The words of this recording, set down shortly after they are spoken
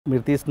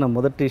మీరు తీసిన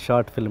మొదటి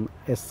షార్ట్ ఫిల్మ్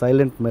ఏ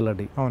సైలెంట్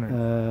మెలడీ.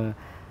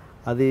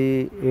 అది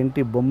ఏంటి,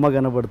 బొమ్మ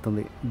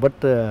కనబడుతుంది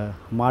బట్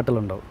మాటలు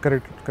ఉండవు.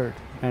 కరెక్ట్.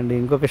 అండ్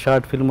ఇంకొక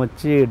షార్ట్ ఫిల్మ్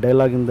వచ్చి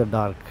డైలాగ్ ఇన్ ద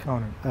డార్క్.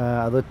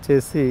 అది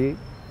వచ్చేసి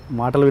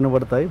మాటలు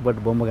వినబడతాయి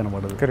బట్ బొమ్మ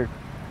కనబడదు. కరెక్ట్.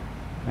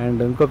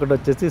 అండ్ ఇంకొకటి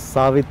వచ్చేసి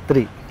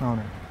సావిత్రి.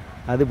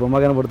 అది బొమ్మ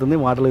కనబడుతుంది,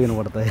 మాటలు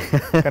వినబడతాయి.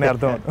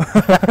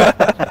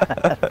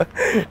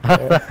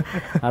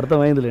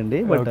 అర్థమైందిలేండి.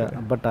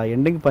 బట్ ఆ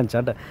ఎండింగ్ పంచ్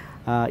అంటే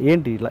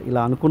ఏంటి,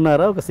 ఇలా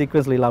అనుకున్నారా ఒక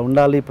సీక్వెన్స్లో ఇలా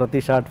ఉండాలి ప్రతి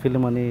షార్ట్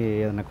ఫిల్మ్ అని?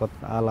 ఏదైనా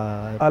కొత్త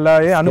అలా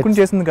అనుకుని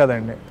చేసింది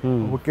కదండి.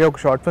 ఓకే, ఒక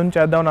షార్ట్ ఫిల్మ్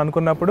చేద్దామని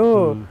అనుకున్నప్పుడు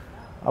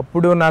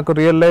అప్పుడు నాకు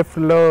రియల్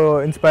లైఫ్లో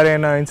ఇన్స్పైర్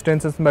అయిన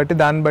ఇన్సిడెన్సెస్ బట్టి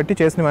దాన్ని బట్టి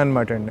చేసినవి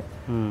అనమాట అండి.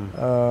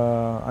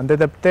 అంతే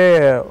తప్పితే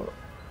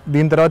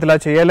దీని తర్వాత ఇలా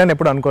చేయాలని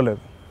ఎప్పుడు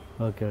అనుకోలేదు.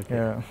 ఓకే.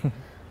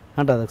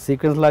 అంటే అది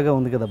సీక్వెన్స్ లాగా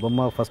ఉంది కదా,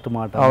 బొమ్మ ఫస్ట్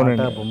మాట,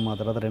 బొమ్మ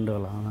తర్వాత రెండు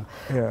అలా.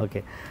 ఓకే.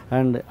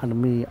 అండ్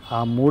మీ ఆ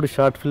 3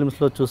 షార్ట్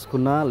ఫిల్మ్స్లో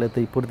చూసుకున్నా లేకపోతే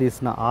ఇప్పుడు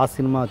తీసిన ఆ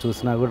సినిమా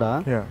చూసినా కూడా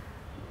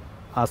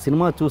ఆ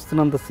సినిమా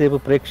చూస్తున్నంతసేపు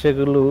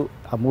ప్రేక్షకులు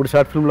ఆ 3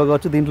 షార్ట్ ఫిల్మ్లో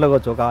కావచ్చు, దీంట్లో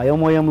కావచ్చు, ఒక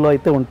అయోమయంలో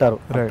అయితే ఉంటారు,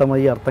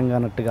 అర్థమయ్యి అర్థం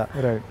కానట్టుగా.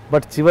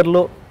 బట్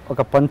చివరిలో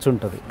ఒక పంచ్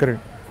ఉంటుంది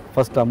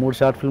ఫస్ట్ ఆ 3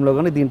 షార్ట్ ఫిల్మ్లో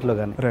కానీ దీంట్లో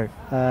కానీ.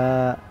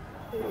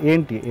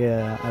 ఏంటి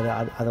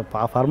అది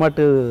ఆ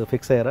ఫార్మాట్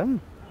ఫిక్స్ అయ్యారా?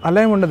 అలా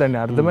ఏమి ఉండదండి.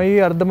 అర్థమయ్యి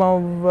అర్థం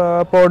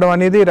అవ్వకపోవడం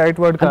అనేది రైట్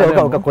వర్డ్ కాదు.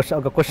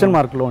 ఒక క్వశ్చన్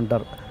మార్క్లో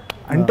ఉంటారు.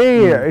 అంటే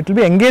ఇట్ విల్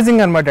బి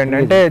ఎంగేజింగ్ అనమాట అండి.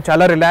 అంటే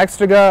చాలా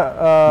రిలాక్స్డ్గా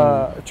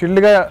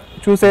చిల్డ్గా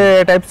చూసే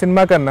టైప్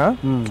సినిమా కన్నా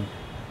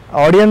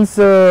ఆడియన్స్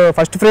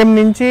ఫస్ట్ ఫ్రేమ్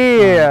నుంచి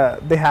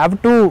they have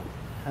to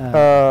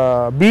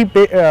be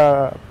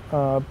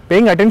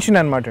paying attention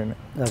అనమాట అండి.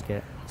 Okay.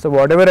 So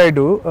what ever I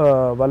do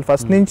వాళ్ళు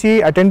ఫస్ట్ నుంచి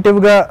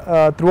అటెంటివ్గా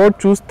త్రూ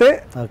అవుట్ చూస్తే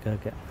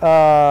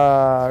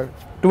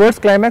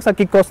టువర్డ్స్ క్లైమాక్స్ ఆ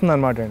కిక్ వస్తుంది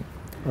అనమాట అండి.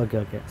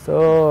 ఓకే. సో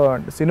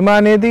సినిమా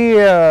అనేది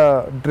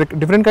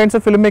different kinds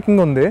of film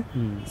making ఉంది.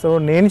 సో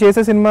నేను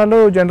చేసే సినిమాలు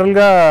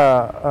జనరల్గా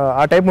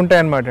ఆ టైప్ ఉంటాయి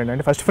అనమాట అండి.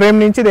 అంటే ఫస్ట్ ఫ్రేమ్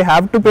నుంచి they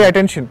have to pay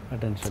attention.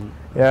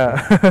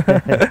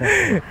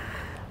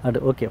 అంటే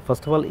ఓకే,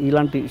 ఫస్ట్ ఆఫ్ ఆల్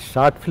ఇలాంటి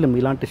షార్ట్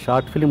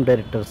ఫిల్మ్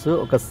డైరెక్టర్స్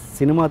ఒక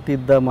సినిమా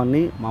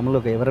తీద్దామని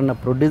మామూలుగా ఎవరైనా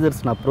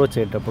ప్రొడ్యూసర్స్ని అప్రోచ్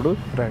అయ్యేటప్పుడు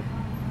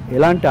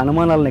ఎలాంటి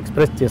అనుమానాలను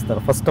ఎక్స్ప్రెస్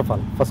చేస్తారు?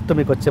 ఫస్ట్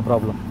మీకు వచ్చే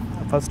ప్రాబ్లం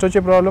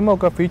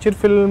ఒక ఫీచర్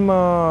ఫిల్మ్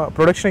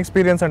ప్రొడక్షన్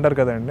ఎక్స్పీరియన్స్ అంటారు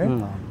కదండి.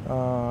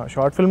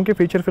 షార్ట్ ఫిల్మ్కి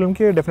ఫీచర్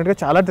ఫిల్మ్కి డెఫినెట్గా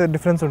చాలా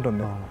డిఫరెన్స్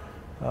ఉంటుంది.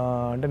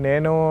 అంటే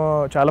నేను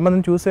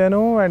చాలామందిని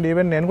చూశాను అండ్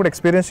ఈవెన్ నేను కూడా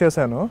ఎక్స్పీరియన్స్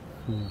చేశాను.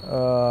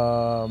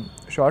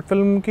 షార్ట్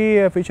ఫిల్మ్కి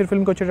ఫీచర్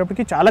ఫిల్మ్కి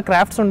వచ్చేటప్పటికి చాలా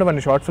క్రాఫ్ట్స్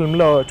ఉండవండి. షార్ట్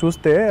ఫిల్మ్లో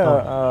చూస్తే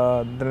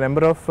ద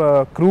నెంబర్ ఆఫ్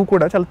క్రూ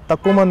కూడా చాలా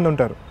తక్కువ మంది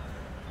ఉంటారు.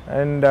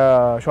 అండ్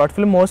షార్ట్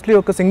ఫిల్మ్ మోస్ట్లీ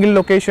ఒక సింగిల్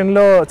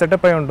లొకేషన్లో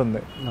సెటప్ అయి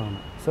ఉంటుంది.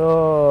 సో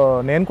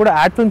నేను కూడా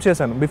యాడ్ ఫిల్మ్స్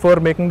చేశాను before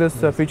making this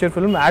feature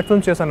film. Ad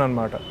films చేశాను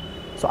అనమాట.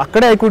 సో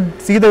అక్కడే I could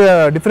see the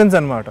difference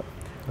అనమాట.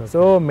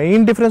 సో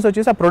మెయిన్ డిఫరెన్స్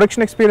వచ్చేసి ఆ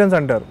ప్రొడక్షన్ ఎక్స్పీరియన్స్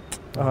అంటారు.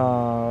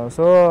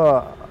 So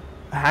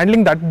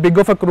handling that big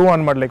of a crew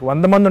అనమాట. లైక్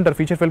 100 మంది ఉంటారు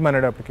ఫీచర్ ఫిల్మ్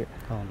అనేటప్పటికి.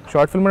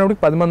 షార్ట్ ఫిల్మ్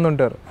అనేప్పటికి 10 మంది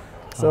ఉంటారు.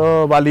 సో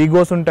వాళ్ళ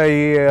ఈగోస్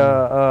ఉంటాయి.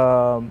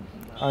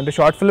 అంటే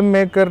షార్ట్ ఫిల్మ్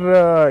మేకర్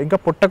ఇంకా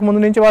పుట్టక ముందు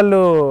నుంచి వాళ్ళు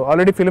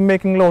ఆల్రెడీ ఫిల్మ్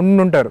మేకింగ్లో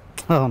ఉంటారు.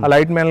 ఆ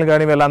లైట్ మ్యాన్లు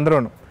కానీ వీళ్ళందరూ.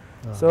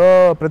 సో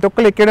ప్రతి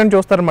ఒక్కరు ఎక్కేయడానికి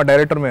చూస్తారు మా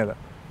డైరెక్టర్ మీద.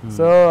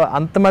 సో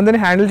అంతమందిని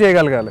హ్యాండిల్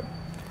చేయగలగాలి.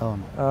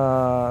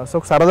 సో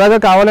సరదాగా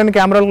కావాలని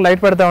కెమెరాలకు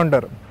లైట్ పెడతా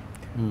ఉంటారు.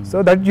 So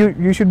that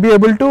you should be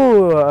able to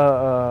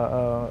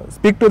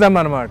speak to them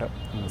అనమాట.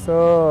 సో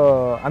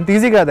అంత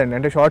ఈజీ కాదండి.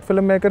 అంటే short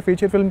film maker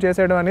feature film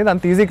చేసేయడం అనేది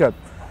అంత ఈజీ కాదు.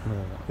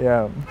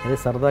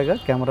 సరదాగా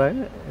కెమెరా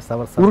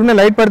ఊరినే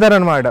లైట్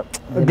పెడతారనమాట,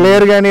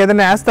 గ్లేర్ కానీ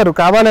ఏదైనా వేస్తారు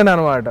కావాలని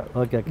అనమాట,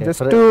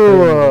 జస్ట్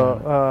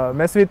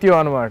మెస్ విత్ యూ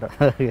అనమాట.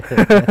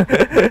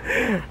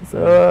 సో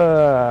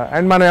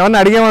అండ్ మనం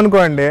ఏమన్నా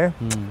అడిగామనుకోండి,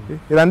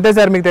 ఇదంతే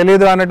సార్ మీకు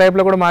తెలియదు అన్న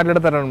టైప్లో కూడా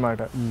మాట్లాడతారు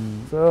అనమాట.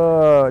 సో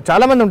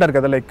చాలా మంది ఉంటారు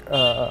కదా, లైక్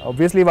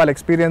ఆబ్వియస్లీ వాళ్ళ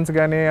ఎక్స్పీరియన్స్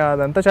కానీ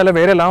అదంతా చాలా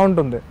వేరేలా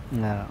ఉంటుంది.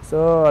 సో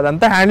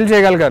అదంతా హ్యాండిల్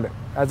చేయగలగాలి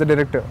యాజ్ అ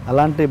డైరెక్టర్.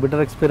 అలాంటి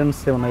బెటర్ ఎక్స్పీరియన్స్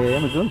ఏమన్నాయా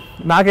మీకు?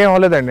 నాకేం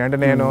అవ్వలేదండి. అంటే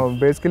నేను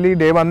బేసికలీ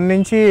డే 1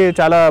 నుంచి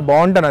చాలా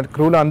బాగుంటాను అది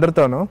క్రూలో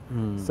అందరితోనూ.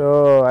 సో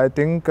ఐ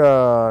థింక్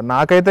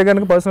నాకైతే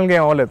కనుక పర్సనల్గా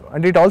ఏం అవ్వలేదు.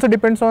 అంటే it also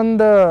depends on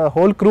the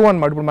whole crew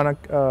అనమాట. ఇప్పుడు మన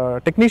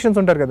టెక్నీషియన్స్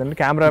ఉంటారు కదండి,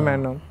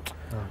 కెమెరామ్యాన్.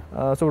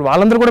 సో ఇప్పుడు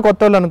వాళ్ళందరూ కూడా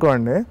కొత్త వాళ్ళు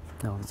అనుకోండి.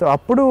 సో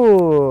అప్పుడు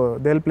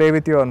they will play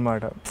with you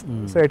అనమాట.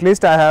 So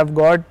at least I have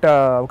got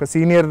ఒక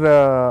సీనియర్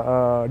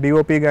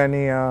డిఓపి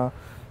కానీ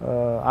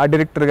ఆర్ట్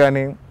డైరెక్టర్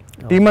కానీ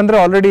టీమ్ అందరూ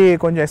ఆల్రెడీ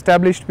కొంచెం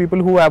established people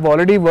who have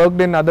already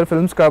worked in other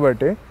films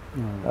కాబట్టి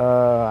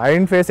I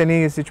don't face any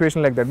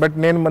situation like that. But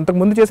నేను అంతకు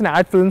ముందు చేసిన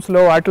యాడ్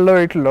ఫిల్మ్స్లో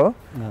వాటిల్లో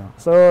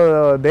so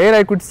there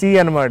I could see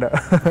అనమాట.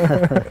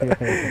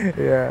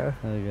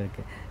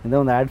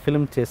 ఇంతకుముందు యాడ్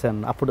ఫిల్మ్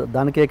చేశాను, అప్పుడు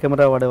దానికి ఏ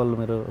కెమెరా వాడేవాళ్ళు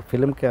మీరు?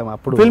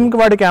 అప్పుడు ఫిల్మ్కి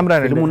వాడే కెమెరా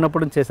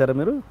ఉన్నప్పుడు చేశారా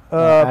మీరు?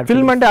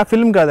 ఫిల్మ్ అంటే ఆ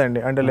ఫిల్మ్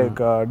కాదండి, అంటే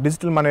లైక్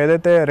డిజిటల్ మనం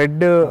ఏదైతే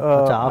రెడ్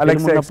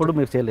అప్పుడు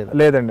మీరు చేయలేదు?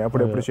 లేదండి,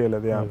 అప్పుడు ఎప్పుడు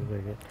చేయలేదు.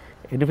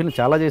 ఎన్ని ఫిల్మ్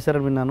చాలా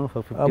చేశారని విన్నాను.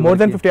 మోర్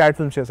దెన్ 50 యాడ్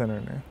ఫిల్మ్స్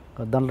చేశానండి.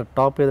 దాంట్లో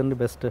టాప్ ఏదండి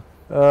బెస్ట్?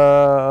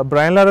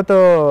 బ్రయన్ లారాతో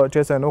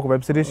చేశాను, ఒక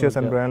వెబ్ సిరీస్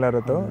చేశాను బ్రయన్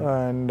లారాతో.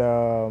 అండ్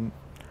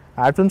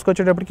యాడ్ ఫిల్మ్స్కి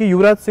వచ్చేటప్పటికి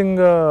Yuvraj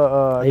Singh,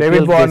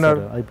 David Warner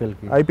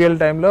IPL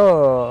టైంలో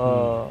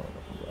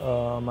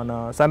మన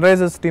సన్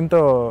రైజర్స్ టీంతో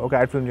ఒక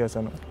యాడ్ ఫిల్మ్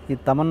చేశాను. ఈ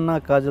తమన్నా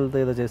కాజల్తో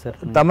ఏదో చేశారు.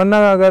 తమన్నా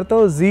గారితో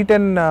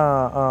Z10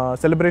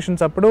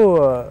 సెలబ్రేషన్స్ అప్పుడు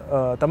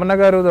తమన్నా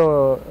గారు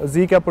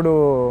జీకి అప్పుడు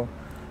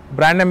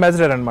బ్రాండ్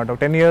అంబాసిడర్ అనమాట,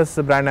 10 years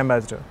బ్రాండ్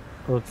అంబాసిడర్.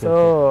 సో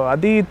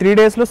అది 3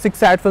 daysలో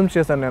 6 యాడ్ ఫిల్మ్స్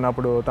చేశాను నేను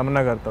అప్పుడు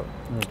తమన్నా గారితో.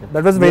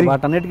 దట్ వాస్ వెరీ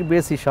వాటన్నిటికీ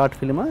బేస్ ఈ షార్ట్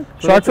ఫిల్మా?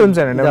 షార్ట్ ఫిల్మ్స్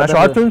అండి. నా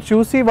షార్ట్ ఫిల్మ్స్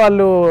చూసి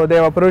వాళ్ళు దే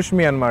అప్రోచ్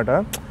మీ అనమాట.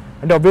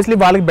 అంటే ఆబ్వియస్లీ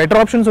వాళ్ళకి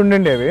బెటర్ ఆప్షన్స్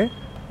ఉండిండేవి,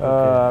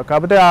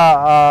 కాకపోతే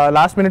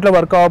లాస్ట్ మినిట్లో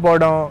వర్క్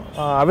అవ్వకపోవడం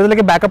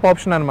అవి బ్యాకప్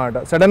ఆప్షన్ అనమాట.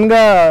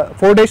 సడన్గా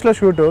 4 daysలో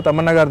షూట్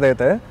తమన్నా గారిది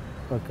అయితే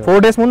 4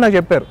 days ముందు నాకు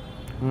చెప్పారు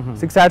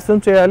 6 యాడ్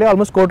ఫిల్మ్స్ చేయాలి,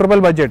 ఆల్మోస్ట్ ₹1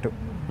 కోటి బడ్జెట్.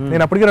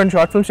 నేను అప్పటికి 2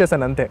 షార్ట్ ఫిల్మ్స్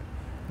చేశాను అంతే.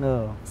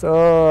 సో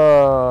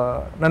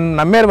నన్ను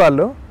నమ్మారు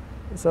వాళ్ళు.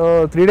 సో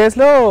 3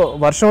 daysలో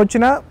వర్షం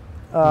వచ్చినా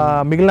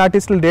మిగిలిన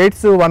ఆర్టిస్టుల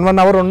డేట్స్ 1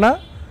 hour ఉన్నా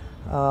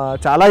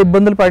చాలా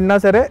ఇబ్బందులు పడినా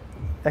సరే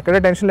ఎక్కడే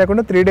టెన్షన్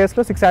లేకుండా 3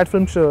 daysలో 6 యాడ్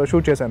ఫిల్మ్స్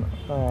షూట్ చేశాను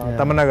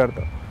తమన్నా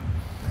గారితో.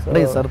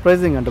 అంటే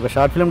సర్ప్రైజింగ్ అంటే ఒక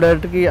షార్ట్ ఫిల్మ్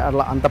డైరెక్టర్కి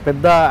అలా అంత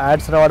పెద్ద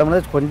యాడ్స్ రావడం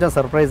అనేది కొంచెం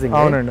సర్ప్రైజింగ్.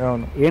 అవునండి,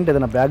 అవును. ఏంటి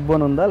ఏదైనా బ్యాక్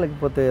బోన్ ఉందా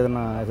లేకపోతే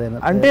ఏదైనా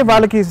అంటే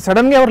వాళ్ళకి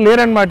సడన్గా ఎవరు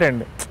లేరనమాట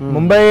అండి.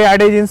 ముంబై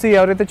యాడ్ ఏజెన్సీ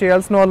ఎవరైతే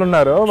చేయాల్సిన వాళ్ళు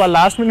ఉన్నారో వాళ్ళు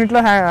లాస్ట్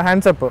మినిట్లో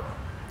హ్యాండ్స్ అప్.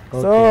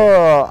 సో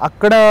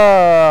అక్కడ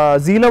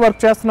జీలో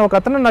వర్క్ చేస్తున్న ఒక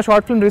అతను నా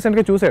షార్ట్ ఫిల్మ్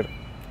రీసెంట్గా చూశాడు.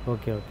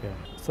 Okay okay.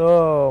 So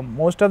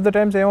most of the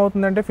times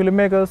ఏమవుతుందంటే ఫిల్మ్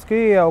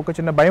మేకర్స్కి ఒక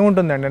చిన్న భయం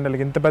ఉంటుందండి.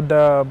 అంటే ఇంత పెద్ద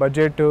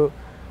బడ్జెట్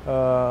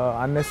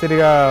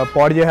అన్నెసరీగా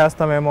పాడు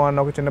చేసేస్తామేమో అన్న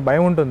ఒక చిన్న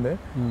భయం ఉంటుంది.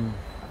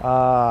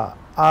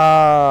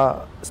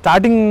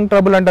 స్టార్టింగ్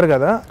ట్రబుల్ అంటారు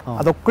కదా,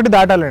 అదొక్కటి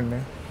దాటాలండి.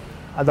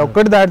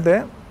 అదొక్కటి దాటితే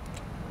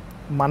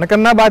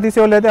మనకన్నా బాగా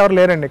తీసేవాళ్ళు అయితే ఎవరు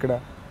లేరండి ఇక్కడ.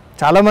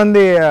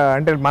 చాలామంది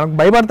అంటే మనకు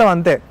భయపడతాం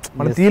అంతే,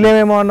 మనం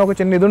తీయలేమేమో అన్న ఒక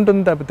చిన్న ఇది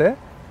ఉంటుంది తప్పితే.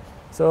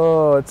 So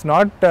it's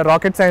not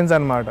rocket science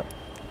అనమాట.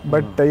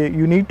 But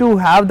you need to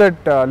have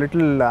that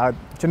little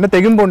చిన్న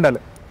తెగింపు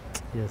ఉండాలి.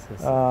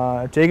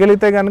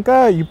 చేయగలిగితే కనుక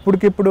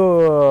ఇప్పటికిప్పుడు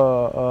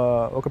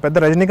ఒక పెద్ద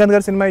రజనీకాంత్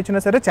గారి సినిమా ఇచ్చినా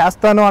సరే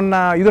చేస్తాను అన్న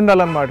ఇది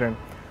ఉండాలన్నమాట అండి.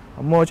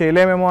 అమ్మో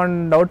చేయలేమేమో అని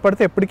డౌట్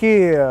పడితే ఎప్పటికీ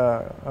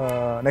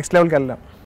నెక్స్ట్ లెవెల్కి వెళ్ళాం.